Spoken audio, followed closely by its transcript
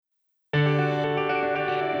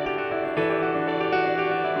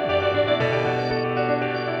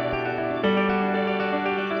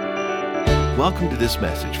Welcome to this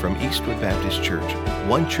message from Eastwood Baptist Church,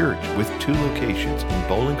 one church with two locations in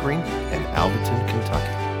Bowling Green and Alvaton,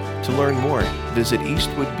 Kentucky. To learn more, visit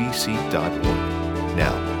eastwoodbc.org.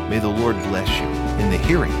 Now, may the Lord bless you in the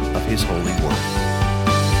hearing of His holy word.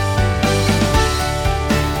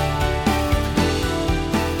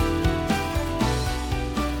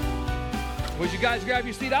 Would you guys grab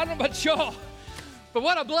your seat? I don't know about y'all, but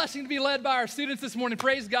what a blessing to be led by our students this morning.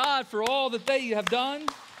 Praise God for all that they have done.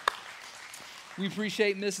 We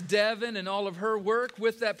appreciate Miss Devin and all of her work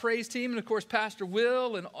with that praise team, and of course Pastor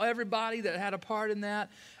Will and everybody that had a part in that.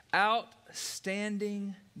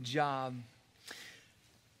 Outstanding job.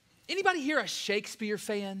 Anybody here a Shakespeare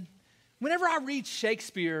fan? Whenever I read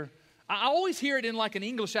Shakespeare, I always hear it in like an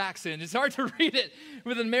English accent. It's hard to read it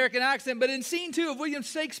with an American accent, but in scene 2 of William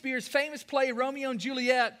Shakespeare's famous play, Romeo and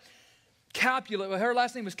Juliet, Capulet, her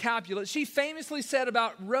last name was Capulet, she famously said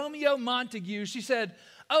about Romeo Montague, she said,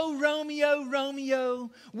 "Oh, Romeo, Romeo,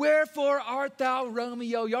 wherefore art thou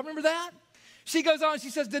Romeo?" Y'all remember that? She goes on, she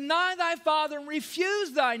says, "Deny thy father and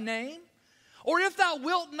refuse thy name, or if thou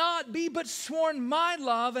wilt not, be but sworn my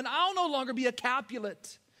love, and I'll no longer be a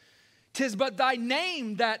Capulet. 'Tis but thy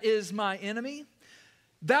name that is my enemy.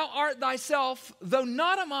 Thou art thyself, though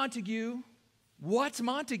not a Montague." What's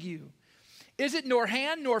Montague? "Is it nor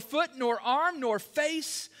hand, nor foot, nor arm, nor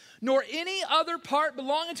face, nor any other part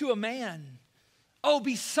belonging to a man? Oh,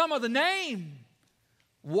 be some of the name."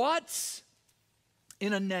 What's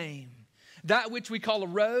in a name? "That which we call a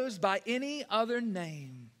rose by any other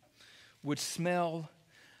name would smell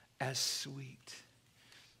as sweet."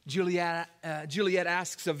 Juliet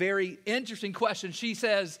asks a very interesting question. She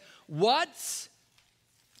says, what's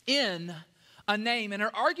in a name? And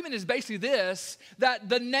her argument is basically this, that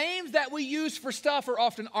the names that we use for stuff are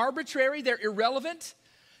often arbitrary, they're irrelevant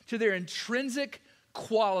to their intrinsic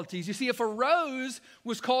qualities. You see, if a rose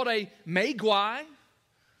was called a Maguey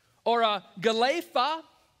or a Galapha,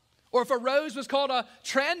 or if a rose was called a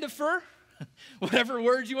Trandifer, whatever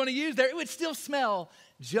words you want to use there, it would still smell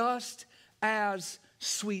just as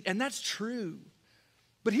sweet. And that's true.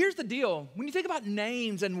 But here's the deal. When you think about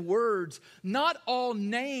names and words, not all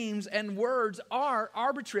names and words are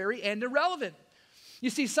arbitrary and irrelevant.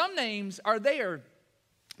 You see, some names are there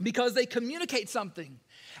because they communicate something.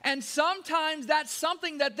 And sometimes that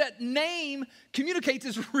something that name communicates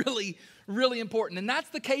is really, really important. And that's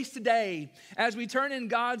the case today as we turn in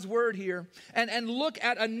God's word here and look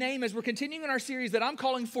at a name as we're continuing in our series that I'm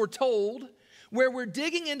calling Foretold, where we're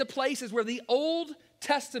digging into places where the Old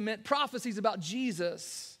Testament prophecies about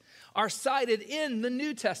Jesus are cited in the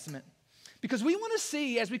New Testament. Because we want to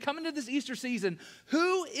see, as we come into this Easter season,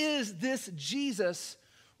 who is this Jesus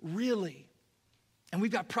really? And we've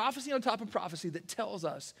got prophecy on top of prophecy that tells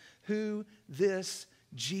us who this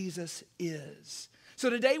Jesus is. So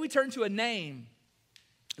today we turn to a name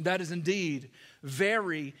that is indeed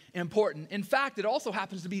very important. In fact, it also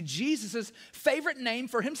happens to be Jesus' favorite name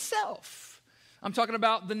for himself. I'm talking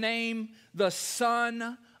about the name, the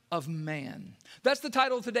Son of Man. That's the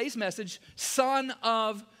title of today's message, Son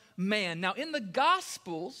of Man. Now, in the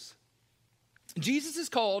Gospels, Jesus is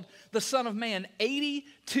called the Son of Man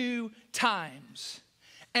 82 times.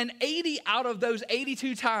 And 80 out of those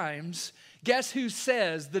 82 times, guess who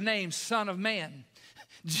says the name Son of Man?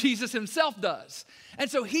 Jesus himself does. And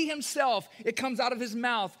so he himself, it comes out of his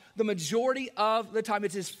mouth the majority of the time.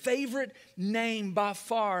 It's his favorite name by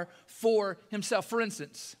far for himself. For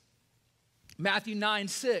instance, Matthew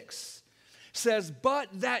 9:6 says,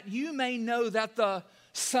 "But that you may know that the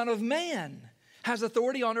Son of Man has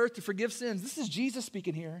authority on earth to forgive sins." This is Jesus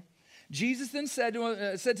speaking here. Jesus then said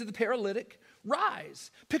to the paralytic,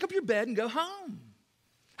 "Rise, pick up your bed and go home."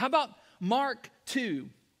 How about Mark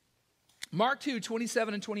 2? Mark 2,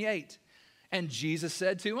 27 and 28. "And Jesus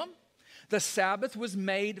said to him, the Sabbath was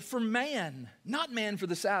made for man, not man for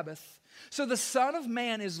the Sabbath. So the Son of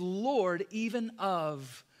Man is Lord even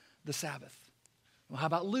of the Sabbath." Well, how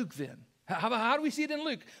about Luke then? How do we see it in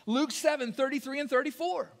Luke? Luke 7, 33 and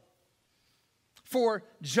 34. "For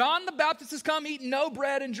John the Baptist has come eating no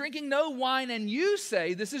bread and drinking no wine, and you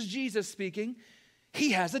say," this is Jesus speaking,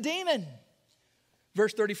 "he has a demon."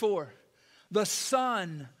 Verse 34, "The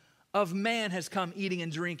Son of Man has come eating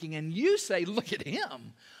and drinking, and you say, look at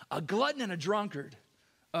him, a glutton and a drunkard,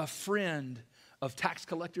 a friend of tax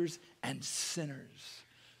collectors and sinners."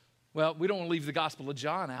 Well, we don't want to leave the Gospel of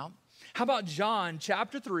John out. How about John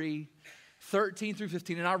chapter 3, 13 through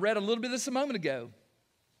 15? And I read a little bit of this a moment ago.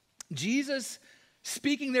 Jesus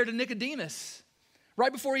speaking there to Nicodemus,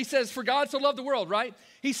 right before he says, "For God so loved the world," right?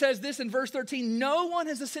 He says this in verse 13, "No one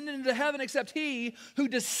has ascended into heaven except he who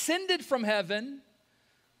descended from heaven,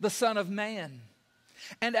 the Son of Man.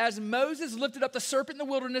 And as Moses lifted up the serpent in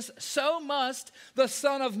the wilderness, so must the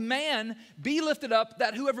Son of Man be lifted up,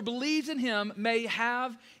 that whoever believes in him may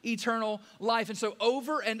have eternal life. And so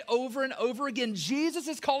over and over and over again, Jesus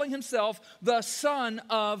is calling himself the Son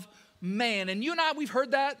of Man. And you and I, we've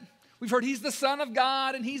heard that. We've heard he's the Son of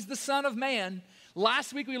God and he's the Son of Man.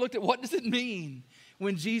 Last week we looked at what does it mean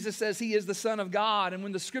when Jesus says he is the Son of God and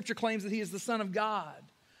when the scripture claims that he is the Son of God.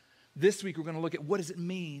 This week we're going to look at what does it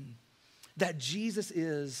mean that Jesus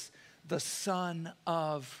is the Son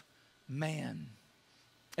of Man.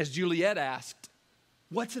 As Juliet asked,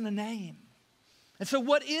 what's in a name? And so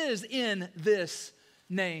what is in this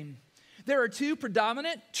name? There are two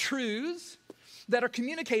predominant truths that are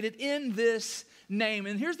communicated in this name.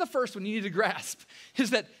 And here's the first one you need to grasp, is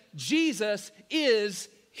that Jesus is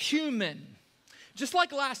human. Just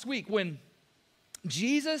like last week when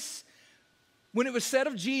it was said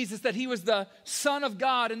of Jesus that he was the Son of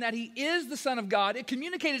God and that he is the Son of God, it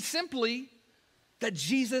communicated simply that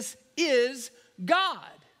Jesus is God.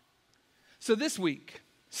 So this week,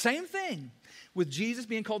 same thing with Jesus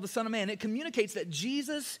being called the Son of Man. It communicates that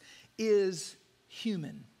Jesus is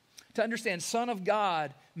human. To understand Son of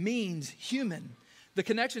God means human. The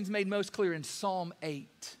connection's made most clear in Psalm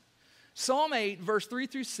 8. Psalm 8, verse 3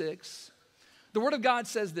 through 6, the Word of God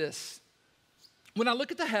says this: when I look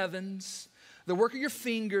at the heavens, the work of your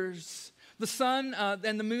fingers, the sun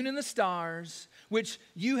and the moon and the stars, which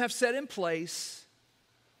you have set in place,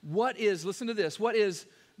 listen to this, what is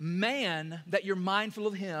man that you're mindful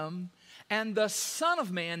of him, and the Son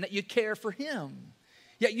of Man that you care for him?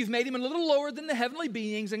 Yet you've made him a little lower than the heavenly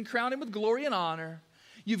beings and crowned him with glory and honor.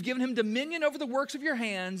 You've given him dominion over the works of your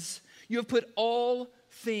hands. You have put all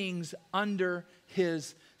things under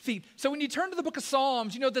his feet. So when you turn to the book of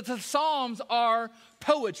Psalms, you know that the Psalms are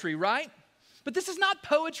poetry, right? But this is not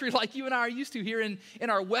poetry like you and I are used to here in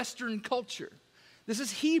our Western culture. This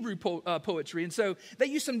is Hebrew poetry. And so they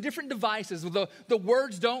use some different devices. The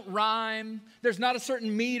words don't rhyme. There's not a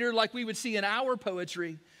certain meter like we would see in our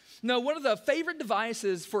poetry. No, one of the favorite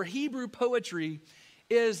devices for Hebrew poetry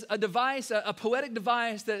is a poetic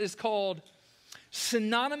device that is called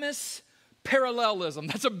synonymous parallelism.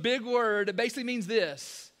 That's a big word. It basically means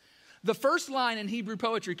this: the first line in Hebrew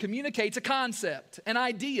poetry communicates a concept, an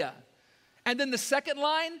idea. And then the second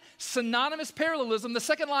line, synonymous parallelism, the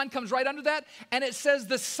second line comes right under that, and it says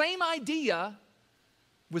the same idea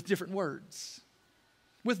with different words.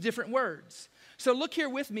 With different words. So look here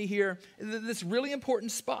with me here, this really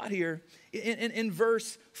important spot here in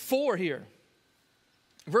verse 4 here.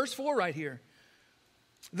 Verse 4 right here.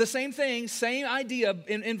 The same thing, same idea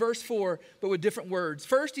in verse 4, but with different words.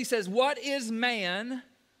 First he says, what is man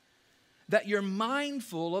that you're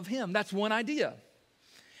mindful of him? That's one idea.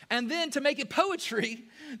 And then to make it poetry,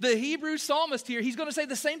 the Hebrew psalmist here, he's going to say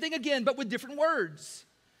the same thing again, but with different words.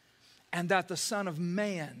 And that the Son of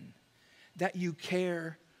Man, that you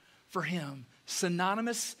care for him.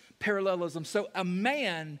 Synonymous parallelism. So a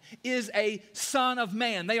man is a son of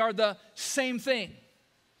man. They are the same thing.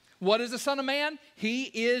 What is a son of man? He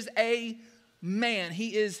is a man.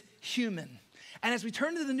 He is human. And as we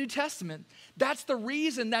turn to the New Testament, that's the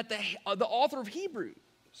reason that the author of Hebrews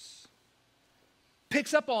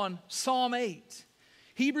picks up on Psalm 8.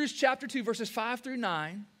 Hebrews chapter 2, verses 5 through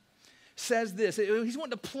 9 says this. He's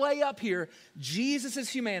wanting to play up here Jesus'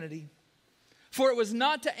 humanity. For it was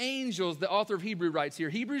not to angels, the author of Hebrew writes here,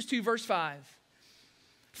 Hebrews 2, verse 5.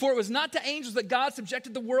 For it was not to angels that God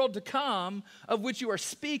subjected the world to come, of which you are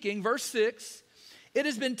speaking. Verse 6, it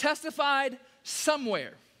has been testified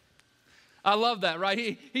somewhere. I love that,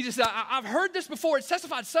 right? He just said, I've heard this before. It's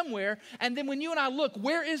testified somewhere. And then when you and I look,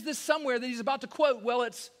 where is this somewhere that he's about to quote? Well,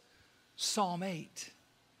 it's Psalm 8.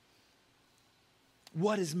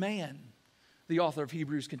 What is man? The author of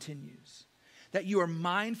Hebrews continues. That you are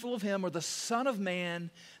mindful of him, or the Son of Man,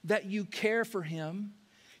 that you care for him.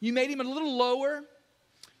 You made him a little lower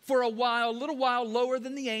for a little while lower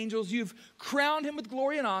than the angels. You've crowned him with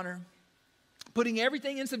glory and honor, putting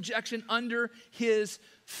everything in subjection under his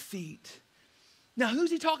feet. Now,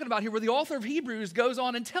 who's he talking about here? Where the author of Hebrews goes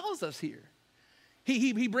on and tells us here.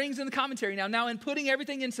 He brings in the commentary now. Now, in putting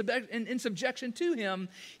everything in subjection to him,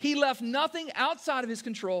 he left nothing outside of his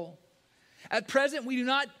control. At present, we do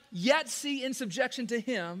not yet see in subjection to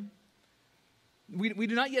him. We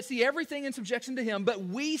do not yet see everything in subjection to him, but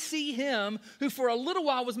we see him who for a little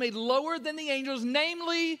while was made lower than the angels,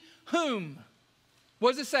 namely whom?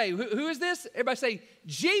 What does it say? Who is this? Everybody say,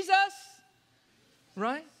 Jesus.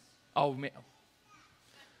 Right? Oh, man.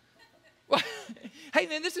 Hey,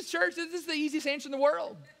 man, this is church. This is the easiest answer in the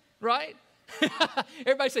world, right?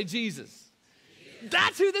 Everybody say Jesus.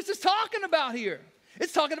 That's who this is talking about here.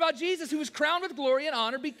 It's talking about Jesus, who was crowned with glory and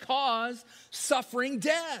honor because suffering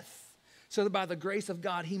death, so that by the grace of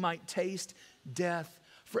God he might taste death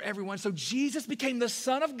for everyone. So Jesus became the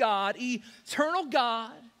Son of God, eternal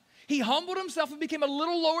God. He humbled himself and became a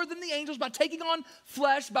little lower than the angels by taking on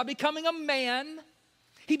flesh, by becoming a man.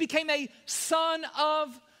 He became a son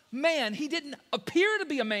of man. He didn't appear to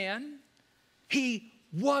be a man. He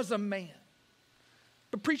was a man.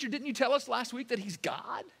 But preacher, didn't you tell us last week that he's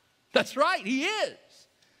God? That's right, he is.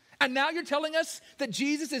 And now you're telling us that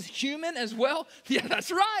Jesus is human as well? Yeah,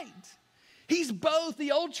 that's right. He's both.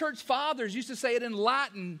 The old church fathers used to say it in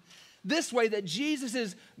Latin this way, that Jesus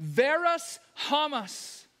is verus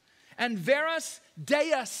homus and verus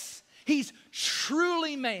deus. He's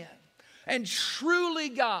truly man and truly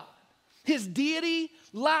God. His deity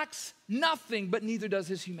lacks nothing, but neither does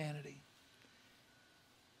his humanity.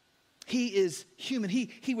 He is human.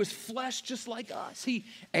 He was flesh just like us. He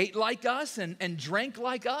ate like us and drank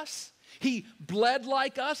like us. He bled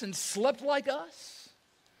like us and slept like us.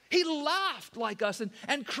 He laughed like us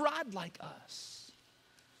and cried like us.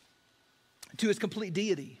 To his complete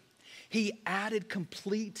deity, he added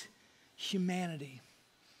complete humanity,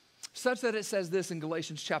 such that it says this in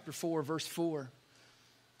Galatians chapter 4, verse 4.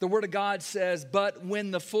 The word of God says, "But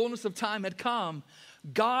when the fullness of time had come,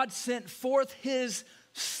 God sent forth his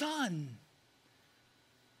Son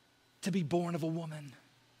to be born of a woman."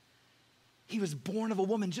 He was born of a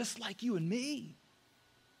woman just like you and me.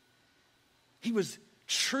 He was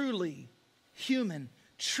truly human,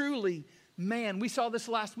 truly man. We saw this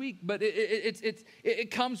last week, but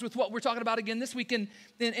it comes with what we're talking about again this week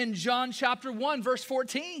in John chapter 1, verse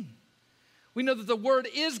 14. We know that the Word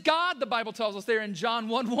is God, the Bible tells us there in John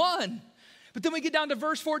 1:1. But then we get down to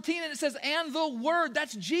verse 14 and it says, "And the Word,"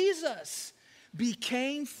 that's Jesus,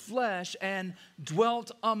 "became flesh and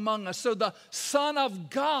dwelt among us." So the Son of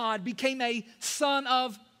God became a son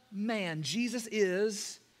of man. Jesus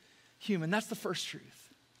is human. That's the first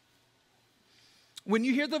truth. When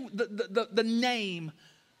you hear the name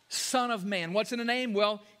Son of Man, what's in a name?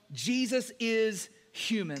 Well, Jesus is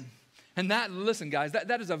human. And that, listen guys,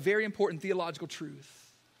 that is a very important theological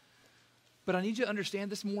truth. But I need you to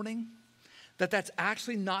understand this morning that that's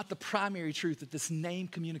actually not the primary truth that this name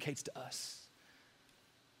communicates to us.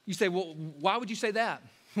 You say, well, why would you say that?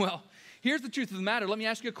 Well, here's the truth of the matter. Let me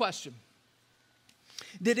ask you a question.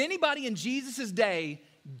 Did anybody in Jesus' day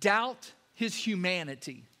doubt his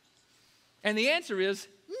humanity? And the answer is,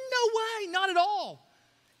 no way, not at all.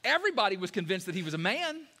 Everybody was convinced that he was a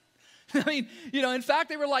man. I mean, in fact,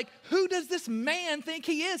 they were like, who does this man think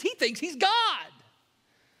he is? He thinks he's God.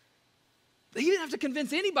 He didn't have to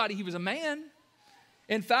convince anybody he was a man.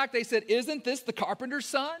 In fact, they said, isn't this the carpenter's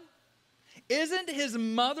son? Isn't his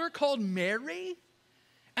mother called Mary?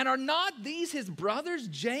 And are not these his brothers,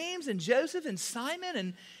 James and Joseph and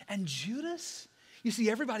Simon and Judas? You see,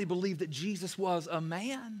 everybody believed that Jesus was a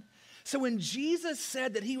man. So when Jesus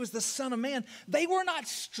said that he was the Son of Man, they were not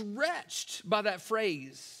stretched by that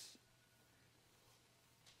phrase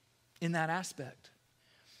in that aspect.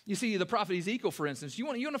 You see, the prophet Ezekiel, for instance, you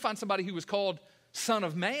want to find somebody who was called Son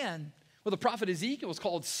of Man. Well, the prophet Ezekiel was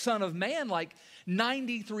called Son of Man like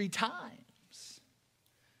 93 times.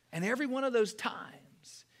 And every one of those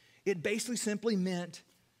times, it basically simply meant,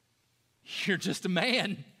 you're just a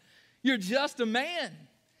man. You're just a man.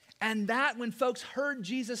 And that, when folks heard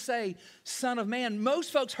Jesus say, Son of Man,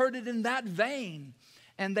 most folks heard it in that vein,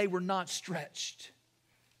 and they were not stretched.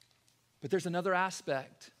 But there's another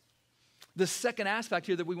aspect. The second aspect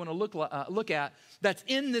here that we want to look at, that's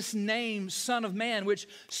in this name, Son of Man, which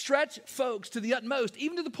stretched folks to the utmost,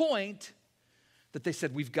 even to the point that they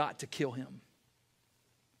said, we've got to kill him.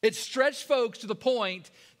 It stretched folks to the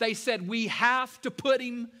point they said, we have to put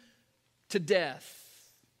him to death.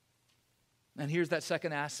 And here's that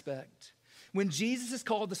second aspect. When Jesus is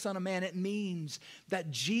called the Son of Man, it means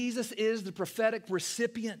that Jesus is the prophetic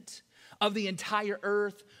recipient of the entire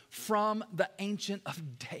earth from the Ancient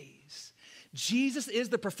of Days. Jesus is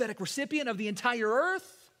the prophetic recipient of the entire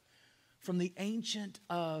earth from the Ancient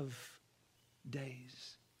of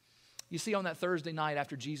Days. You see, on that Thursday night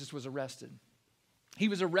after Jesus was arrested, he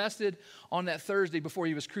was arrested on that Thursday before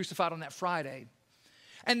he was crucified on that Friday.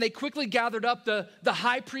 And they quickly gathered up the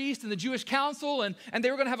high priest and the Jewish council, and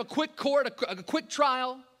they were going to have a quick court, a quick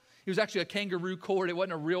trial. It was actually a kangaroo court. It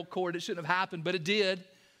wasn't a real court. It shouldn't have happened, but it did.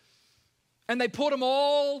 And they pulled them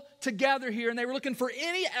all together here, and they were looking for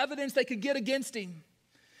any evidence they could get against him.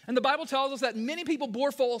 And the Bible tells us that many people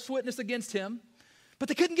bore false witness against him, but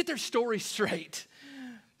they couldn't get their story straight.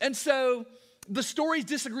 And so the stories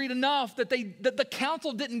disagreed enough that the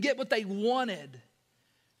council didn't get what they wanted,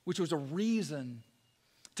 which was a reason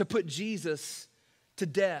to put Jesus to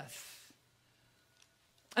death.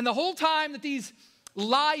 And the whole time that these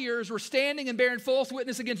liars were standing and bearing false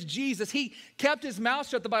witness against Jesus, he kept his mouth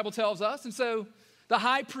shut, the Bible tells us. And so the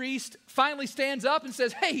high priest finally stands up and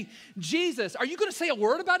says, hey, Jesus, are you going to say a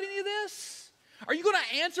word about any of this? Are you going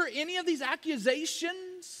to answer any of these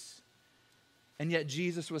accusations? And yet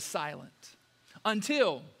Jesus was silent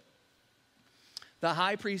until the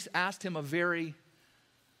high priest asked him a very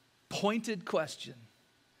pointed question.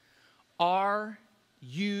 Are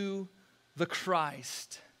you the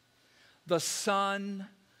Christ, the Son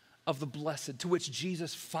of the Blessed? To which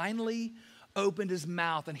Jesus finally opened his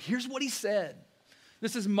mouth. And here's what he said.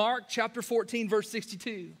 This is Mark chapter 14, verse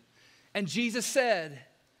 62. And Jesus said,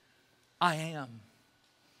 I am.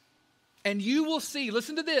 And you will see,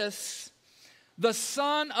 listen to this, the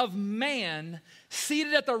Son of Man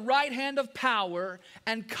seated at the right hand of power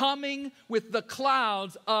and coming with the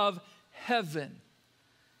clouds of heaven.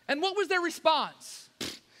 And what was their response?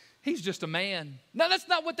 He's just a man. No, that's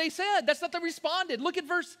not what they said. That's not what they responded. Look at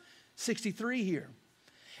verse 63 here.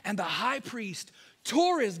 And the high priest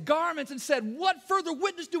tore his garments and said, what further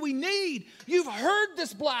witness do we need? You've heard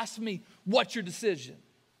this blasphemy. What's your decision?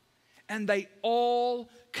 And they all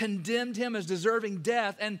condemned him as deserving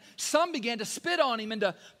death. And some began to spit on him and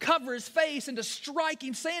to cover his face and to strike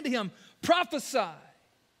him, saying to him, prophesy.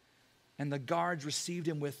 And the guards received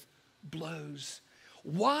him with blows.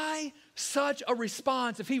 Why such a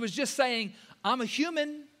response if he was just saying, I'm a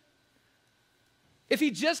human? If he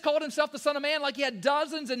just called himself the Son of Man like he had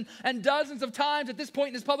dozens and dozens of times at this point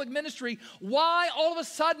in his public ministry, why all of a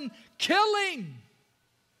sudden killing?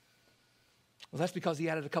 Well, that's because he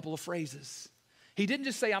added a couple of phrases. He didn't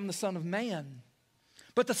just say, I'm the Son of Man,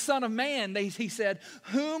 but the Son of Man, he said,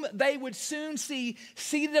 whom they would soon see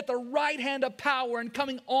seated at the right hand of power and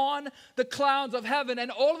coming on the clouds of heaven.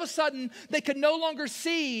 And all of a sudden, they could no longer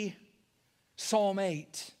see Psalm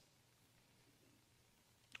 8.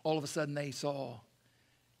 All of a sudden, they saw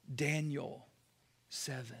Daniel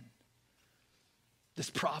 7. This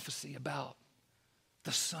prophecy about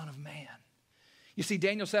the Son of Man. You see,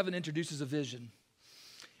 Daniel 7 introduces a vision.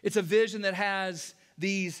 It's a vision that has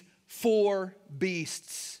these 4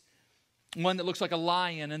 beasts. One that looks like a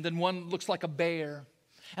lion, and then one looks like a bear,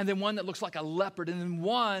 and then one that looks like a leopard, and then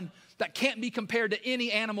one that can't be compared to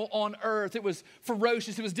any animal on earth. It was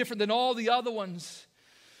ferocious. It was different than all the other ones.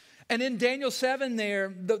 And in Daniel 7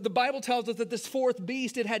 there, the Bible tells us that this 4th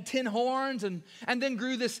beast, it had 10 horns and then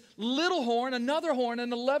grew this little horn, another horn,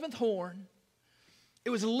 an 11th horn. It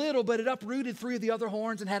was little, but it uprooted 3 of the other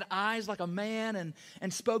horns and had eyes like a man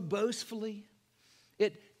and spoke boastfully.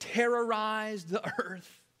 It terrorized the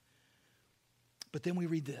earth. But then we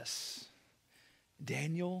read this.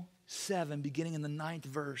 Daniel 7, beginning in the 9th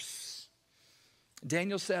verse.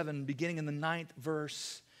 Daniel 7, beginning in the 9th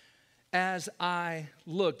verse. As I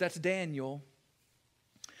looked, that's Daniel,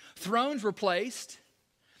 thrones were placed,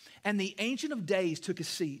 and the Ancient of Days took his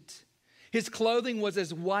seat. His clothing was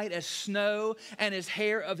as white as snow, and his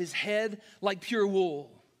hair of his head like pure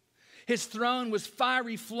wool. His throne was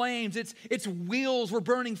fiery flames. Its wheels were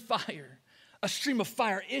burning fire. A stream of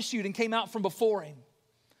fire issued and came out from before him.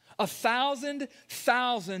 1,000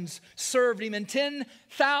 thousands served him, and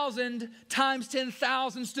 10,000 times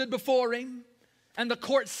 10,000 stood before him. And the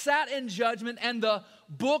court sat in judgment, and the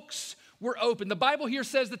books were open. The Bible here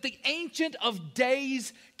says that the Ancient of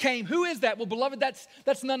Days came. Who is that? Well, beloved,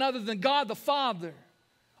 that's none other than God the Father,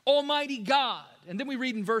 Almighty God. And then we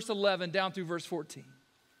read in verse 11 down through verse 14.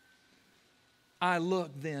 I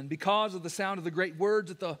looked then, because of the sound of the great words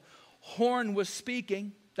that the horn was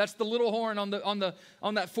speaking. That's the little horn on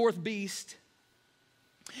that 4th beast.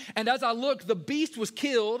 And as I looked, the beast was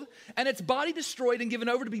killed, and its body destroyed and given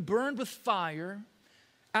over to be burned with fire.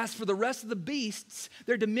 As for the rest of the beasts,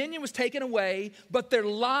 their dominion was taken away, but their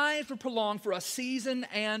lives were prolonged for a season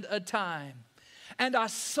and a time. And I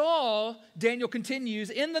saw, Daniel continues,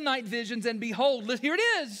 in the night visions, and behold, here it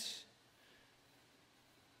is.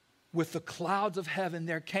 With the clouds of heaven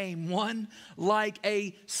there came one like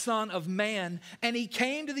a son of man, and he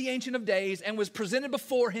came to the Ancient of Days and was presented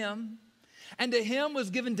before him. And to him was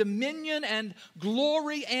given dominion and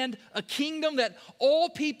glory and a kingdom that all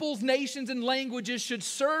peoples, nations, and languages should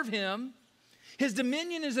serve him. His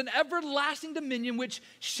dominion is an everlasting dominion which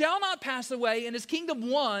shall not pass away, and his kingdom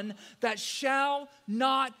one that shall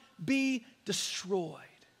not be destroyed.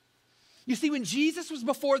 You see, when Jesus was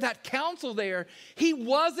before that council there, he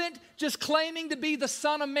wasn't just claiming to be the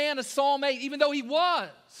Son of Man of Psalm 8, even though he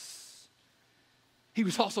was. He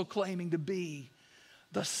was also claiming to be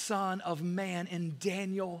the Son of Man in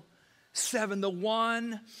Daniel 7, the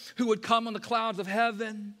one who would come on the clouds of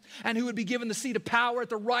heaven and who would be given the seat of power at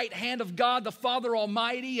the right hand of God, the Father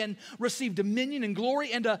Almighty, and receive dominion and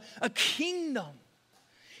glory and a kingdom.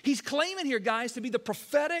 He's claiming here, guys, to be the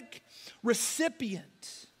prophetic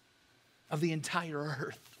recipient of the entire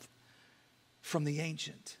earth from the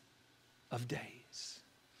Ancient of Days.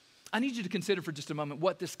 I need you to consider for just a moment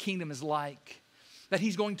what this kingdom is like that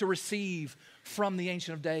he's going to receive from the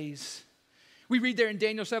Ancient of Days. We read there in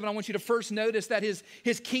Daniel 7, I want you to first notice that his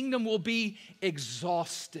kingdom will be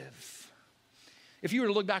exhaustive. If you were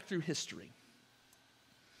to look back through history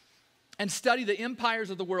and study the empires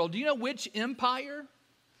of the world, do you know which empire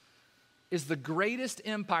is the greatest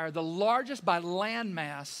empire, the largest by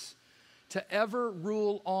landmass to ever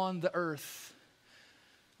rule on the earth?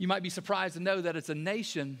 You might be surprised to know that it's a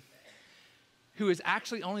nation who is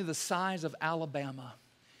actually only the size of Alabama.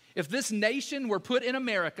 If this nation were put in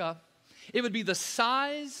America, it would be the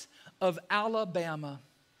size of Alabama.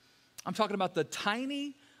 I'm talking about the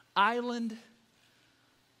tiny island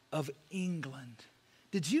of England.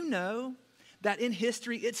 Did you know that in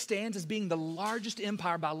history it stands as being the largest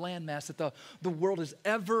empire by landmass that the world has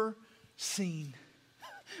ever seen?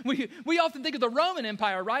 We often think of the Roman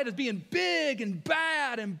Empire, right, as being big and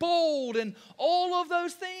bad and bold and all of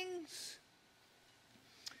those things.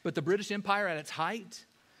 But the British Empire at its height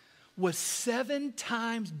was 7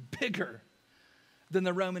 times bigger than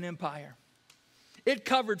the Roman Empire. It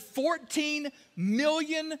covered 14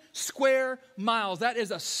 million square miles. That is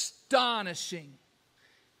astonishing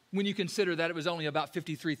when you consider that it was only about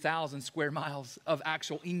 53,000 square miles of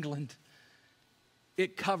actual England.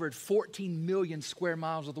 It covered 14 million square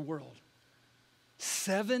miles of the world.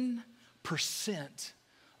 7%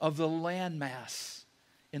 of the landmass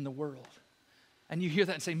in the world. And you hear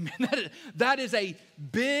that and say, man, that is a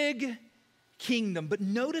big kingdom. But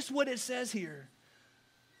notice what it says here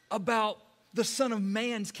about the Son of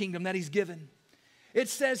Man's kingdom that he's given. It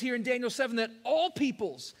says here in Daniel 7 that all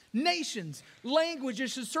peoples, nations,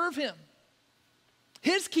 languages should serve him.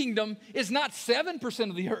 His kingdom is not 7%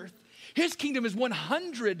 of the earth. His kingdom is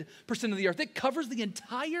 100% of the earth. It covers the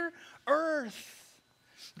entire earth.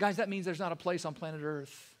 Guys, that means there's not a place on planet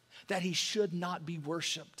Earth that he should not be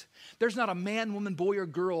worshiped. There's not a man, woman, boy, or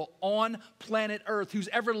girl on planet Earth who's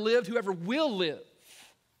ever lived, who ever will live,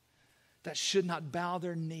 that should not bow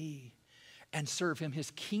their knee and serve him.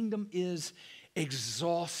 His kingdom is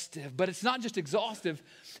exhaustive, but it's not just exhaustive.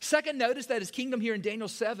 Second, notice that his kingdom here in Daniel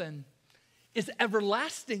 7 is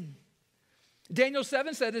everlasting. Daniel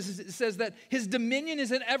 7 says that his dominion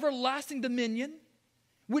is an everlasting dominion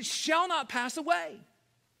which shall not pass away.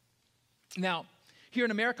 Now, here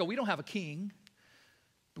in America, we don't have a king,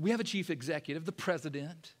 but we have a chief executive, the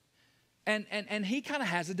president, and he kind of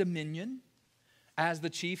has a dominion as the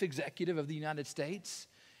chief executive of the United States.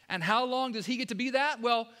 And how long does he get to be that?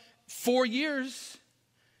 Well, 4 years.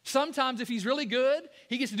 Sometimes if he's really good,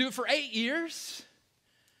 he gets to do it for 8 years.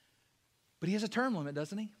 But he has a term limit,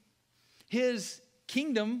 doesn't he? His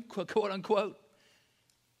kingdom, quote unquote,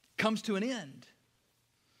 comes to an end.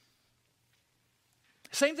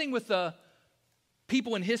 Same thing with the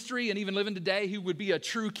people in history and even living today who would be a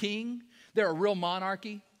true king. They're a real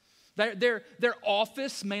monarchy. Their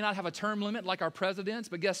office may not have a term limit like our presidents,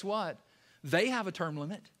 but guess what? They have a term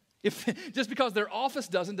limit. Just because their office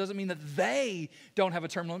doesn't mean that they don't have a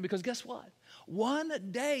term limit, because guess what? One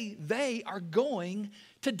day they are going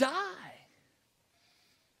to die.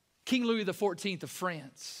 King Louis XIV of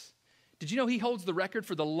France. Did you know he holds the record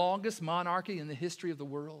for the longest monarchy in the history of the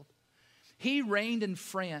world? He reigned in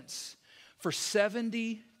France for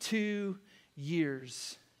 72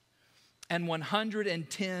 years and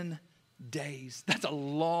 110 days. That's a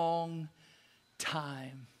long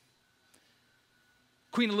time.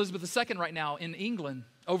 Queen Elizabeth II right now in England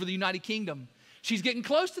over the United Kingdom. She's getting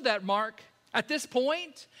close to that mark. At this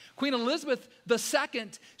point, Queen Elizabeth II,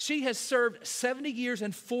 she has served 70 years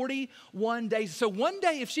and 41 days. So one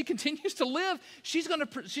day, if she continues to live, she's going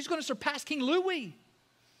to surpass King Louis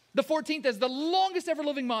XIV as the longest ever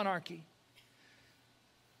living monarchy.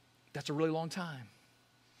 That's a really long time.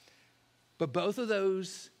 But both of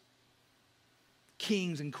those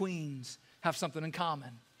kings and queens have something in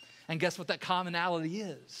common. And guess what that commonality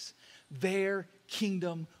is? Their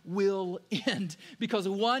kingdom will end, because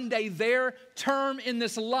one day their term in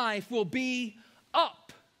this life will be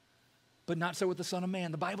up. But not so with the Son of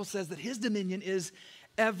Man. The Bible says that his dominion is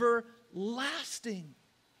everlasting.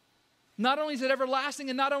 Not only is it everlasting,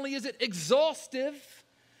 and not only is it exhaustive,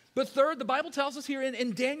 but third, the Bible tells us here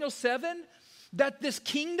in Daniel 7 that this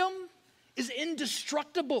kingdom is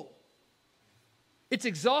indestructible. It's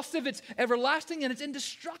exhaustive, it's everlasting, and it's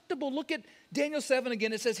indestructible. Look at Daniel 7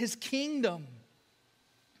 again. It says, his kingdom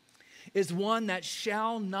is one that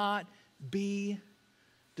shall not be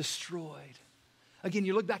destroyed. Again,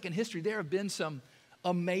 you look back in history, there have been some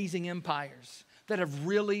amazing empires that have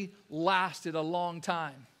really lasted a long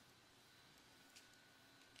time.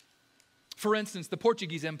 For instance, the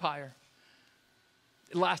Portuguese Empire.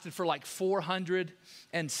 It lasted for like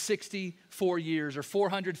 464 years or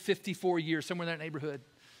 454 years, somewhere in that neighborhood.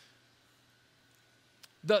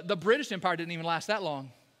 The British Empire didn't even last that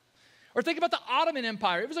long. Or think about the Ottoman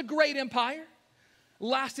Empire. It was a great empire.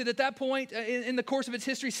 Lasted at that point in the course of its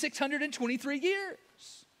history 623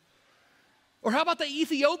 years. Or how about the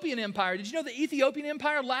Ethiopian Empire? Did you know the Ethiopian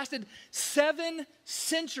Empire lasted 7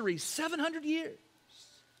 centuries, 700 years?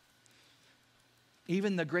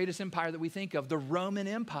 Even the greatest empire that we think of, the Roman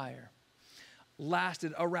Empire,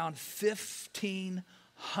 lasted around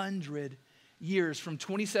 1,500 years, from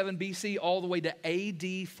 27 BC all the way to AD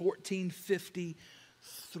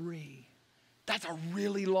 1453. That's a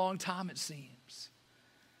really long time, it seems.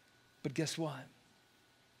 But guess what?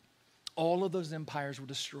 All of those empires were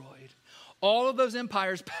destroyed. All of those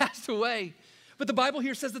empires passed away. But the Bible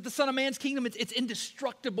here says that the Son of Man's kingdom, it's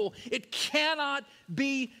indestructible. It cannot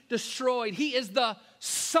be destroyed. He is the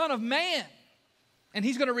Son of Man. And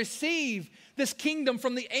he's going to receive this kingdom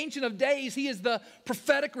from the Ancient of Days. He is the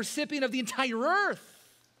prophetic recipient of the entire earth.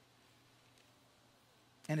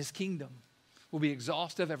 And his kingdom will be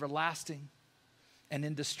exhaustive, everlasting, and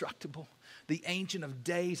indestructible. The Ancient of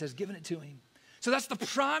Days has given it to him. So that's the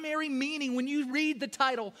primary meaning when you read the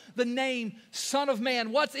title, the name, Son of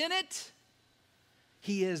Man. What's in it?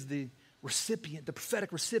 He is the recipient, the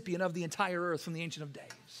prophetic recipient of the entire earth from the Ancient of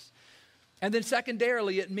Days. And then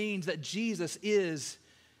secondarily, it means that Jesus is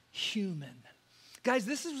human. Guys,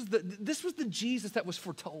 this was the Jesus that was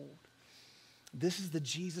foretold. This is the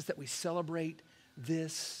Jesus that we celebrate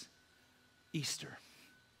this Easter.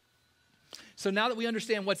 So now that we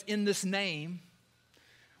understand what's in this name,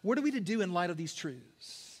 what are we to do in light of these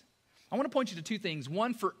truths? I want to point you to two things.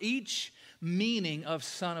 One for each meaning of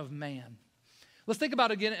Son of Man. Let's think about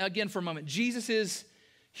it again for a moment. Jesus is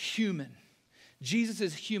human. Jesus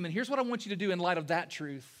is human. Here's what I want you to do in light of that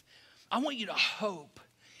truth. I want you to hope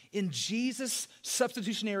in Jesus'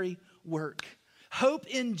 substitutionary work. Hope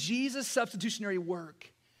in Jesus' substitutionary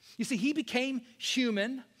work. You see, he became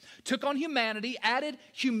human, took on humanity, added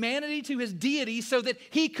humanity to his deity so that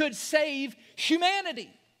he could save humanity.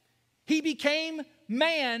 He became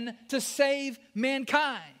man to save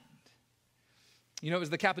mankind. You know, it was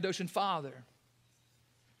the Cappadocian Father,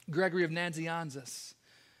 Gregory of Nazianzus,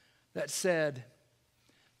 that said,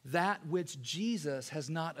 that which Jesus has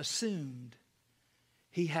not assumed,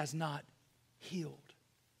 he has not healed.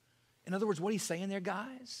 In other words, what he's saying there,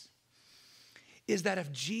 guys, is that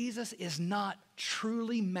if Jesus is not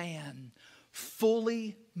truly man,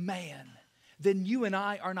 fully man, then you and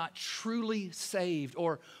I are not truly saved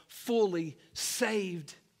or fully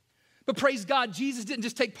saved. But praise God, Jesus didn't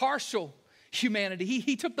just take partial humanity.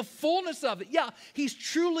 He took the fullness of it. Yeah, he's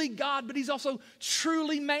truly God, but he's also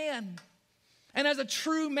truly man. And as a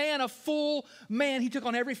true man, a full man, he took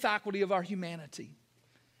on every faculty of our humanity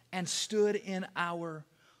and stood in our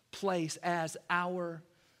place as our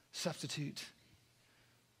substitute.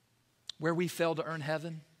 Where we failed to earn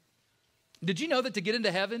heaven. Did you know that to get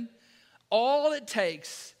into heaven, all it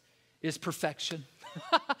takes is perfection?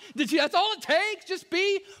 That's all it takes? Just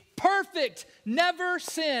be perfect. Never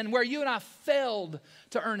sin. Where you and I failed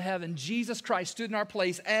to earn heaven, Jesus Christ stood in our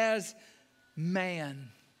place as man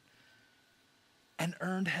and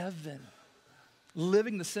earned heaven,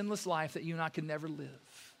 living the sinless life that you and I could never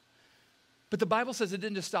live. But the Bible says it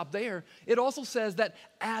didn't just stop there. It also says that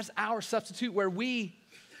as our substitute, where we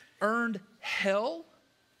earned hell,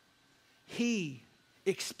 he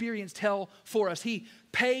experienced hell for us. He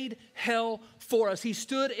paid hell for us. He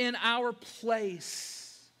stood in our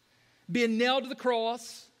place, being nailed to the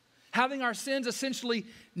cross, having our sins essentially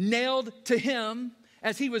nailed to him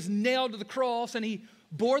as he was nailed to the cross, and he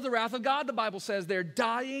bore the wrath of God, the Bible says there,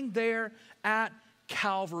 dying there at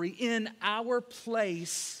Calvary. In our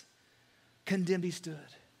place, condemned he stood.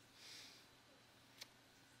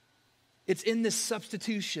 It's in this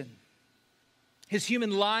substitution, his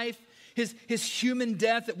human life, his human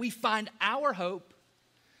death, that we find our hope,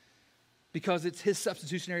 because it's his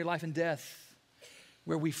substitutionary life and death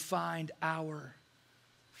where we find our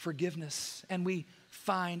forgiveness and we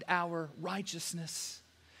find our righteousness.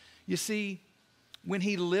 You see, when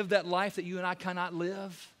he lived that life that you and I cannot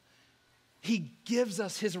live, he gives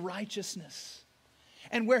us his righteousness.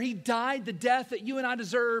 And where he died the death that you and I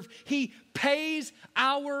deserve, he pays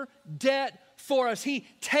our debt for us. He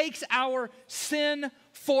takes our sin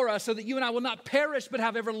for us so that you and I will not perish but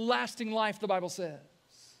have everlasting life, the Bible says,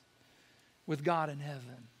 with God in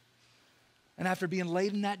heaven. And after being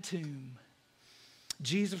laid in that tomb,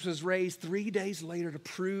 Jesus was raised 3 days later to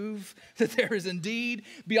prove that there is indeed,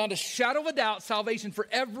 beyond a shadow of a doubt, salvation for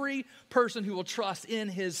every person who will trust in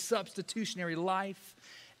his substitutionary life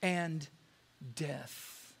and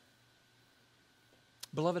death.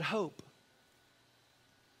 Beloved, hope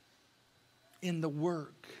in the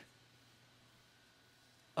work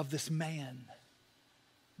of this man,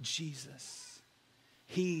 Jesus.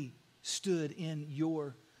 He stood in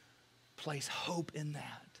your place. Hope in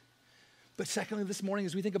that. But secondly, this morning,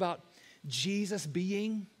 as we think about Jesus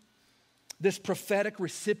being this prophetic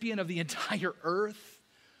recipient of the entire earth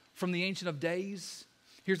from the Ancient of Days,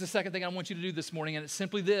 here's the second thing I want you to do this morning, and it's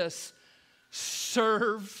simply this: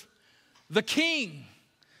 serve the King.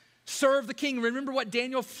 Serve the King. Remember what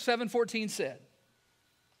Daniel 7:14 said.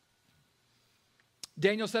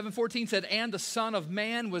 Daniel 7:14 said, and the Son of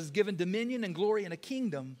Man was given dominion and glory and a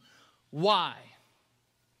kingdom. Why?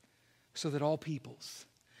 So that all peoples,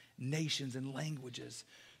 nations, and languages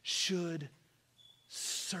should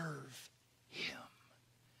serve him.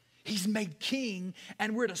 He's made king,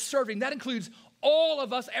 and we're to serve him. That includes all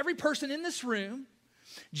of us, every person in this room.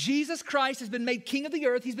 Jesus Christ has been made king of the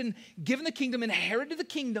earth. He's been given the kingdom, inherited the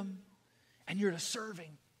kingdom, and you're to serve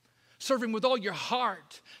him. Serve him with all your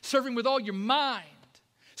heart. Serve him with all your mind.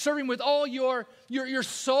 Serve him with all your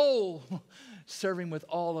soul. Serve him with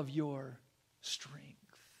all of your strength.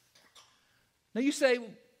 Now you say,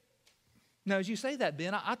 now as you say that,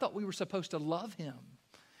 Ben, I thought we were supposed to love him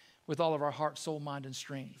with all of our heart, soul, mind, and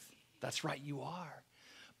strength. That's right, you are.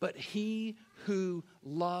 But he who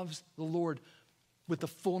loves the Lord with the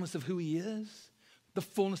fullness of who he is, the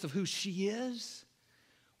fullness of who she is,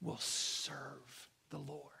 will serve the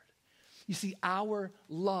Lord. You see, our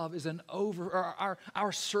love is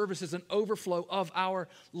our service is an overflow of our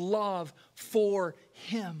love for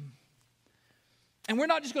him. And we're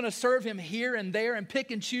not just going to serve him here and there and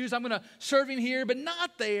pick and choose. I'm going to serve him here, but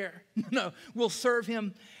not there. No, we'll serve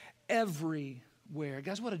him everywhere.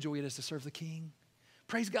 Guys, what a joy it is to serve the King.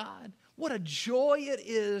 Praise God. What a joy it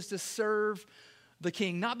is to serve the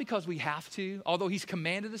King. Not because we have to, although he's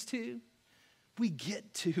commanded us to. We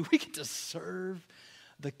get to serve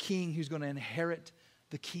the King who's going to inherit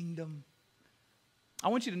the kingdom. I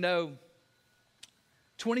want you to know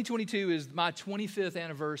 2022 is my 25th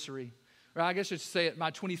anniversary. Or I guess I should say it,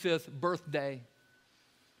 my 25th birthday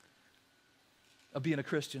of being a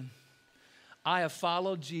Christian. I have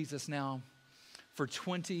followed Jesus now for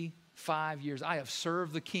 25 years. I have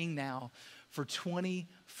served the King now for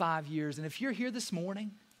 25 years. And if you're here this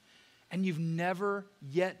morning and you've never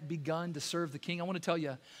yet begun to serve the King, I want to tell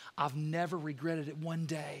you, I've never regretted it one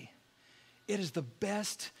day. It is the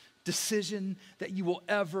best decision that you will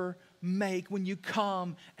ever make when you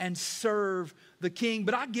come and serve the King.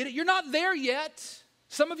 But I get it. You're not there yet.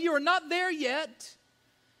 Some of you are not there yet.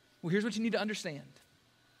 Well, here's what you need to understand.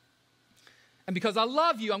 And because I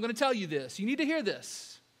love you, I'm going to tell you this. You need to hear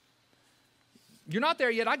this. You're not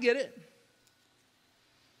there yet. I get it.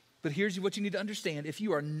 But here's what you need to understand. If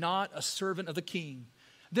you are not a servant of the King,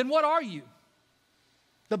 then what are you?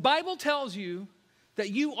 The Bible tells you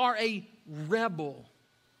that you are a rebel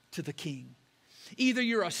to the King. Either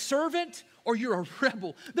you're a servant or you're a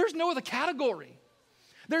rebel. There's no other category.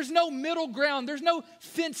 There's no middle ground. There's no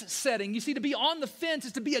fence setting. You see, to be on the fence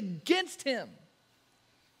is to be against him.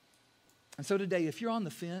 And so today, if you're on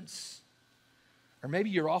the fence, or maybe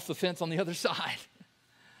you're off the fence on the other side,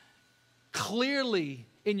 clearly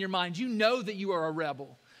in your mind, you know that you are a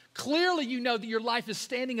rebel. Clearly you know that your life is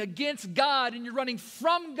standing against God and you're running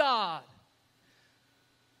from God.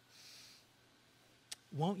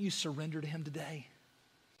 Won't you surrender to him today?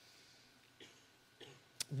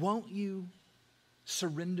 Won't you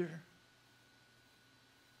surrender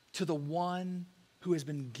to the one who has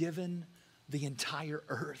been given the entire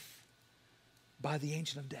earth by the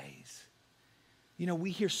Ancient of Days? You know,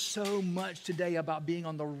 we hear so much today about being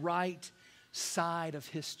on the right side of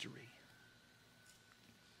history.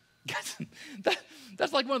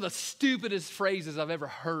 That's like one of the stupidest phrases I've ever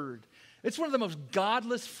heard. It's one of the most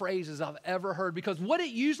godless phrases I've ever heard, because what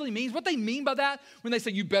it usually means, what they mean by that, when they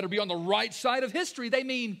say you better be on the right side of history, they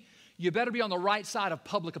mean you better be on the right side of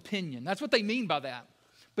public opinion. That's what they mean by that.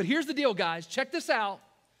 But here's the deal, guys. Check this out.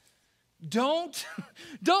 Don't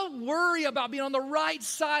worry about being on the right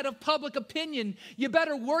side of public opinion. You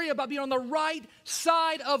better worry about being on the right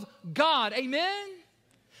side of God. Amen?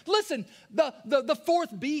 Listen, the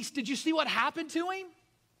fourth beast, did you see what happened to him?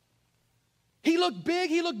 He looked big,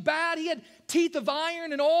 he looked bad, he had teeth of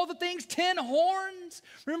iron and all the things, 10 horns.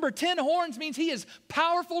 Remember, 10 horns means he is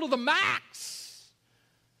powerful to the max.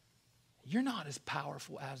 You're not as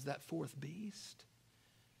powerful as that fourth beast.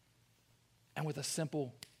 And with a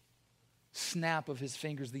simple snap of his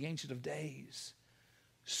fingers, the Ancient of Days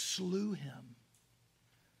slew him.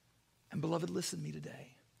 And beloved, listen to me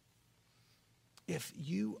today. If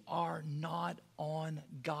you are not on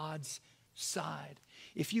God's side,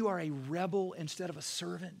 if you are a rebel instead of a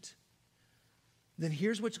servant, then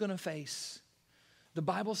here's what you're going to face. The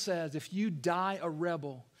Bible says if you die a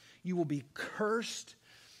rebel, you will be cursed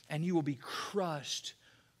and you will be crushed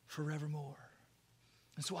forevermore.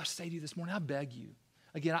 And so I say to you this morning, I beg you,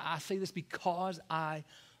 again, I say this because I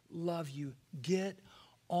love you. Get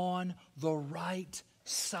on the right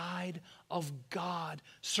side of God.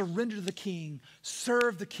 Surrender to the King.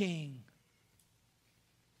 Serve the King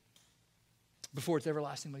before it's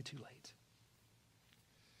everlastingly too late.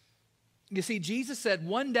 You see, Jesus said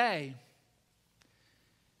one day,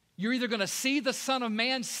 you're either going to see the Son of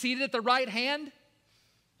Man seated at the right hand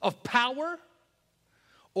of power,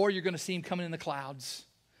 or you're going to see him coming in the clouds.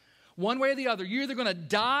 One way or the other. You're either going to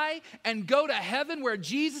die and go to heaven where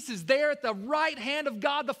Jesus is there at the right hand of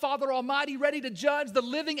God the Father Almighty, ready to judge the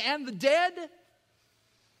living and the dead,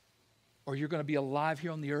 or you're going to be alive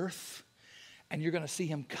here on the earth and you're going to see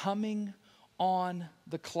him coming on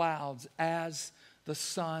the clouds as the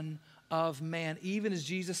Son of Man. Even as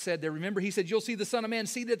Jesus said there, remember he said, you'll see the Son of Man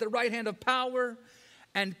seated at the right hand of power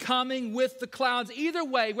and coming with the clouds. Either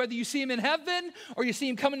way, whether you see him in heaven or you see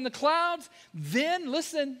him coming in the clouds, then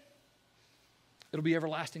listen, it'll be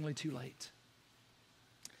everlastingly too late.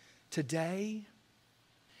 Today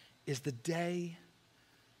is the day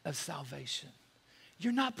of salvation.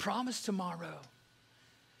 You're not promised tomorrow.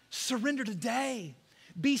 Surrender today.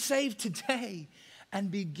 Be saved today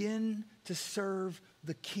and begin to serve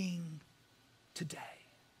the King today.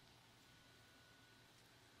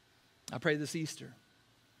 I pray this Easter,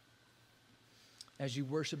 as you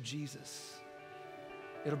worship Jesus,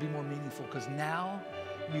 it'll be more meaningful because now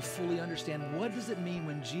you fully understand what does it mean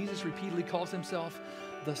when Jesus repeatedly calls himself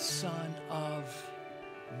the Son of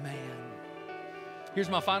Man. Here's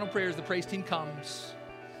my final prayer as the praise team comes.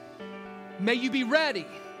 May you be ready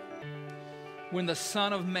when the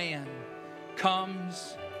Son of Man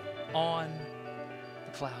comes on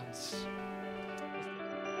the clouds.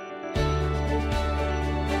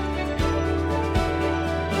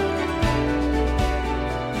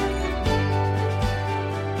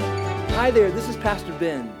 Hi there, this is Pastor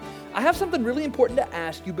Ben. I have something really important to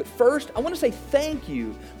ask you, but first, I want to say thank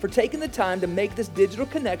you for taking the time to make this digital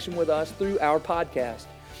connection with us through our podcast.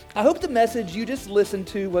 I hope the message you just listened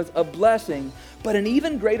to was a blessing, but an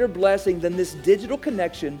even greater blessing than this digital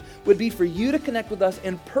connection would be for you to connect with us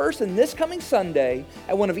in person this coming Sunday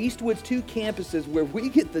at one of Eastwood's 2 campuses where we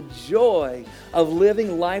get the joy of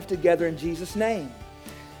living life together in Jesus' name.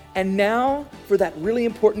 And now for that really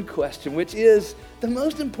important question, which is the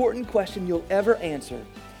most important question you'll ever answer.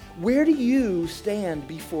 Where do you stand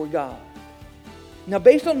before God? Now,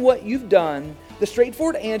 based on what you've done, the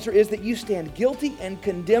straightforward answer is that you stand guilty and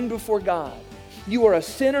condemned before God. You are a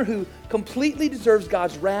sinner who completely deserves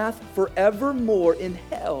God's wrath forevermore in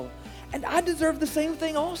hell. And I deserve the same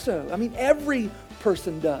thing also. I mean, every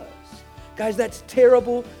person does. Guys, that's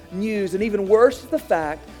terrible news. And even worse is the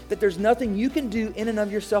fact that there's nothing you can do in and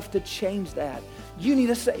of yourself to change that. You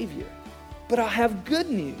need a Savior. But I have good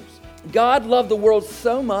news. God loved the world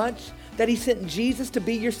so much that he sent Jesus to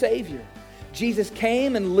be your Savior. Jesus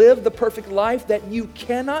came and lived the perfect life that you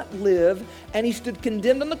cannot live, and he stood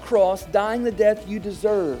condemned on the cross, dying the death you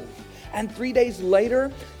deserve. And 3 days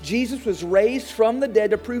later, Jesus was raised from the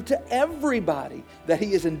dead to prove to everybody that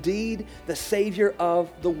he is indeed the Savior of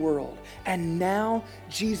the world. And now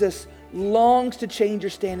Jesus longs to change your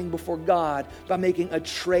standing before God by making a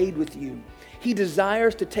trade with you. He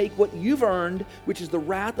desires to take what you've earned, which is the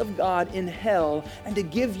wrath of God in hell, and to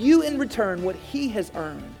give you in return what he has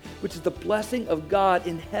earned, which is the blessing of God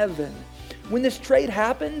in heaven. When this trade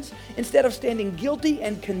happens, instead of standing guilty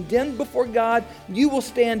and condemned before God, you will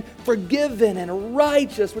stand forgiven and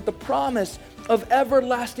righteous with the promise of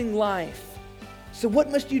everlasting life. So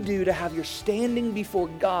what must you do to have your standing before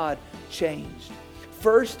God changed?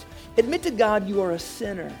 First, admit to God you are a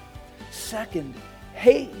sinner. Second,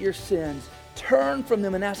 hate your sins. Turn from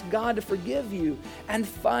them and ask God to forgive you. And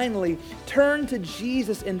finally, turn to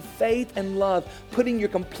Jesus in faith and love, putting your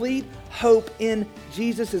complete hope in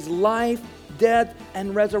Jesus' life, death,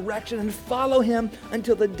 and resurrection, and follow him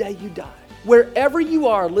until the day you die. Wherever you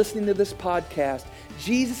are listening to this podcast,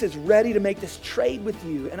 Jesus is ready to make this trade with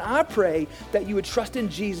you. And I pray that you would trust in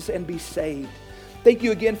Jesus and be saved. Thank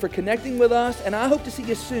you again for connecting with us, and I hope to see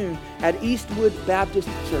you soon at Eastwood Baptist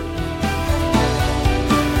Church.